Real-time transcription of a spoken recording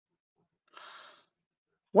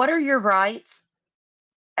What are your rights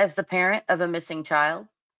as the parent of a missing child?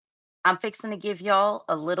 I'm fixing to give y'all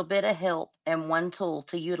a little bit of help and one tool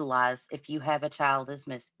to utilize if you have a child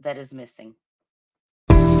that is missing.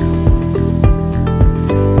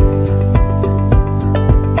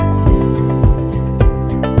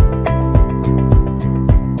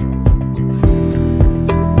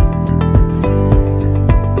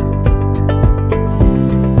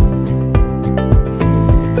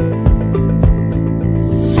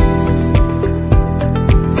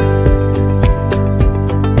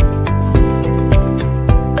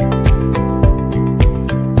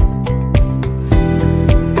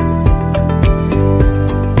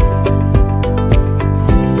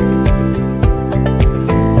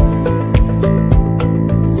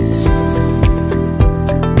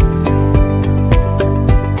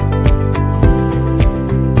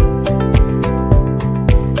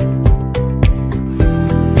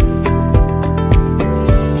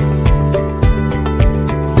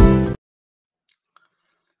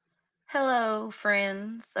 Hello,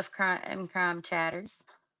 friends of crime and crime chatters.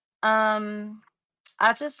 Um,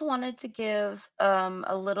 I just wanted to give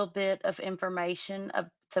a little bit of information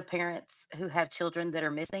to parents who have children that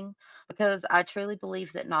are missing because I truly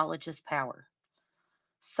believe that knowledge is power.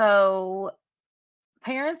 So,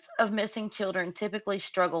 parents of missing children typically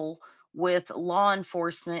struggle with law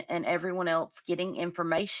enforcement and everyone else getting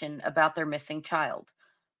information about their missing child.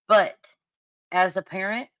 But as a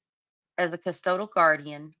parent, as a custodial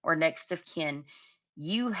guardian or next of kin,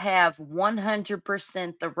 you have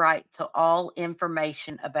 100% the right to all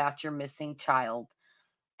information about your missing child.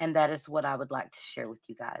 And that is what I would like to share with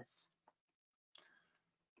you guys.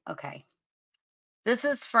 Okay. This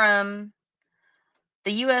is from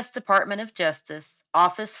the U.S. Department of Justice,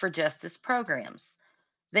 Office for Justice Programs,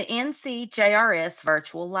 the NCJRS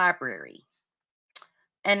Virtual Library,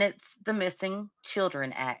 and it's the Missing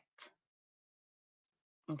Children Act.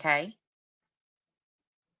 Okay.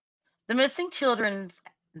 The Missing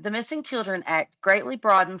Children Act greatly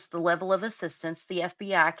broadens the level of assistance the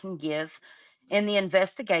FBI can give in the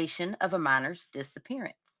investigation of a minor's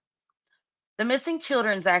disappearance. The Missing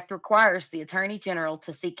Children's Act requires the Attorney General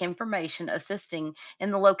to seek information assisting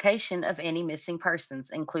in the location of any missing persons,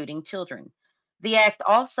 including children. The Act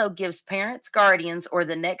also gives parents, guardians, or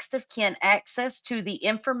the next of kin access to the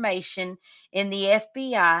information in the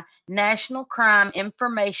FBI National Crime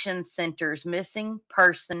Information Center's missing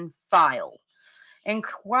person file.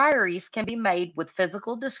 Inquiries can be made with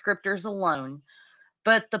physical descriptors alone,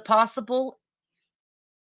 but the possible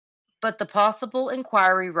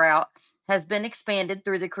inquiry route has been expanded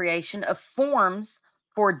through the creation of forms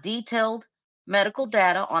for detailed medical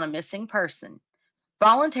data on a missing person.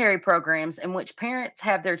 Voluntary programs in which parents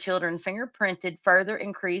have their children fingerprinted further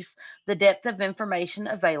increase the depth of information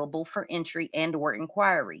available for entry and or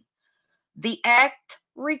inquiry. The act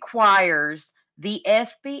requires the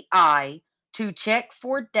FBI to check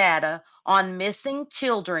for data on missing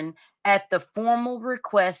children at the formal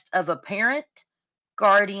request of a parent,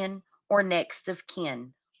 guardian, or next of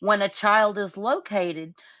kin. When a child is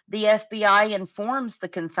located, the FBI informs the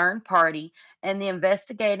concerned party and the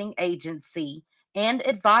investigating agency and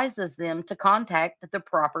advises them to contact the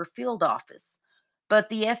proper field office. But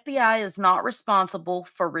the FBI is not responsible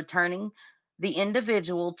for returning the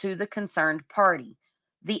individual to the concerned party.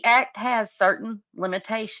 The Act has certain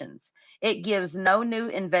limitations. It gives no new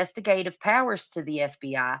investigative powers to the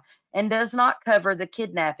FBI and does not cover the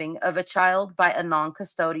kidnapping of a child by a non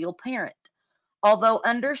custodial parent. Although,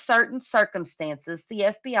 under certain circumstances, the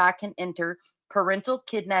FBI can enter parental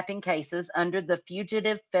kidnapping cases under the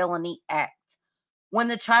Fugitive Felony Act. When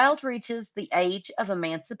the child reaches the age of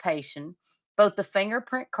emancipation, both the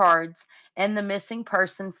fingerprint cards and the missing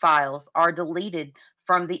person files are deleted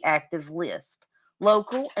from the active list.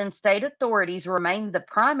 Local and state authorities remain the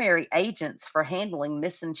primary agents for handling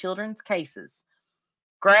missing children's cases.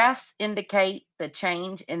 Graphs indicate the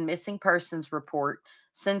change in missing persons report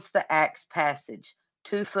since the Act's passage.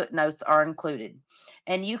 Two footnotes are included.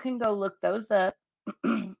 And you can go look those up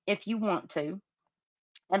if you want to.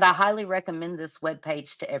 And I highly recommend this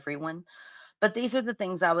webpage to everyone. But these are the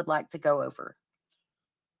things I would like to go over.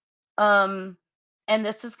 Um, and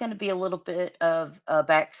this is going to be a little bit of a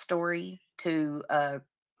backstory to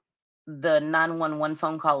the 911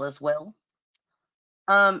 phone call as well.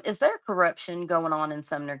 Is there corruption going on in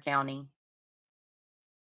Sumner County?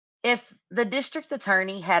 If the district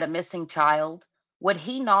attorney had a missing child, would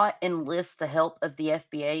he not enlist the help of the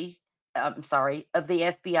FBA, I'm sorry, of the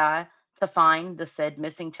FBI to find the said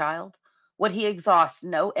missing child? Would he exhaust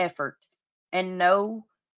no effort and no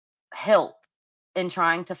help in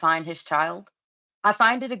trying to find his child? I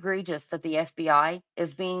find it egregious that the FBI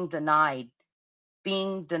is being denied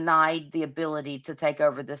the ability to take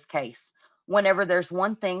over this case whenever there's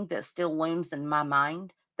one thing that still looms in my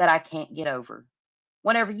mind that I can't get over.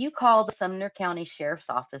 Whenever you call the Sumner County Sheriff's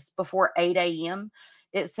Office before 8 a.m.,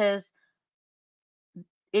 it says,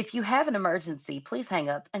 if you have an emergency, please hang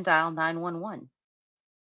up and dial 911.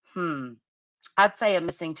 Hmm, I'd say a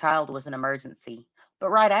missing child was an emergency. But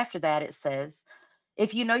right after that, it says,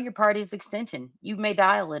 if you know your party's extension, you may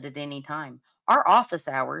dial it at any time. Our office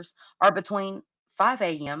hours are between 5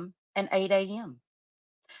 a.m. and 8 a.m.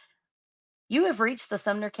 You have reached the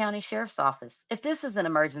Sumner County Sheriff's Office. If this is an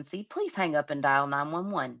emergency, please hang up and dial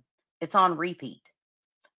 911. It's on repeat.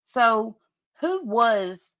 So, who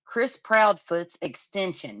was Chris Proudfoot's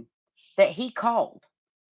extension that he called?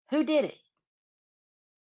 Who did it?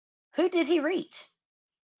 Who did he reach?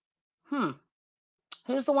 Hmm.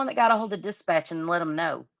 Who's the one that got a hold of dispatch and let them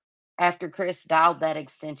know after Chris dialed that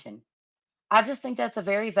extension? I just think that's a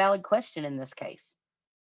very valid question in this case.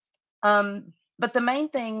 But the main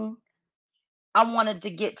thing I wanted to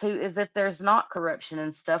get to is if there's not corruption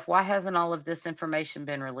and stuff, why hasn't all of this information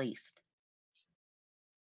been released?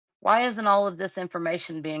 Why isn't all of this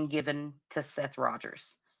information being given to Seth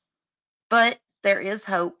Rogers? But there is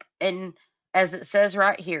hope. And as it says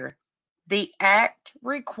right here, the act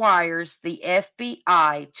requires the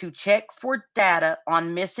FBI to check for data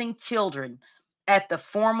on missing children at the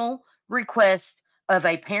formal request of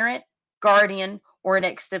a parent, guardian, or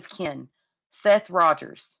next of kin. Seth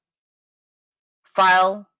Rogers,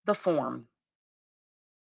 file the form.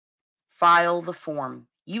 File the form.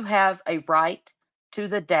 You have a right to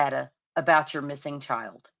the data about your missing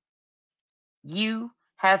child. You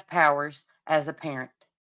have powers as a parent.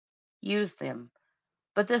 Use them.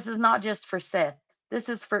 But this is not just for Seth. This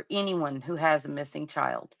is for anyone who has a missing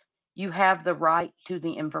child. You have the right to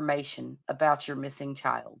the information about your missing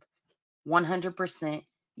child. 100%,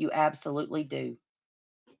 you absolutely do.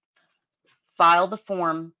 File the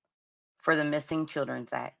form for the Missing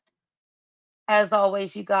Children's Act. As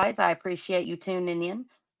always, you guys, I appreciate you tuning in.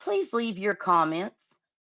 Please leave your comments.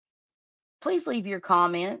 Please leave your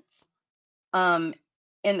comments um,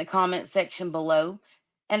 in the comment section below.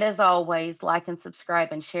 And as always, like and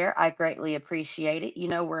subscribe and share. I greatly appreciate it. You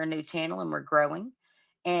know, we're a new channel and we're growing,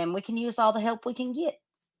 and we can use all the help we can get.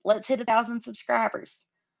 Let's hit 1,000 subscribers.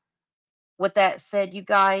 With that said, you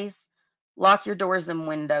guys, lock your doors and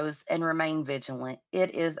windows and remain vigilant.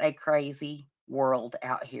 It is a crazy world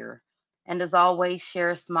out here. And as always,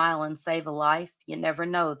 share a smile and save a life. You never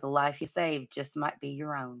know, the life you save just might be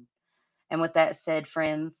your own. And with that said,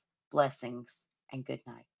 friends, blessings and good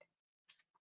night.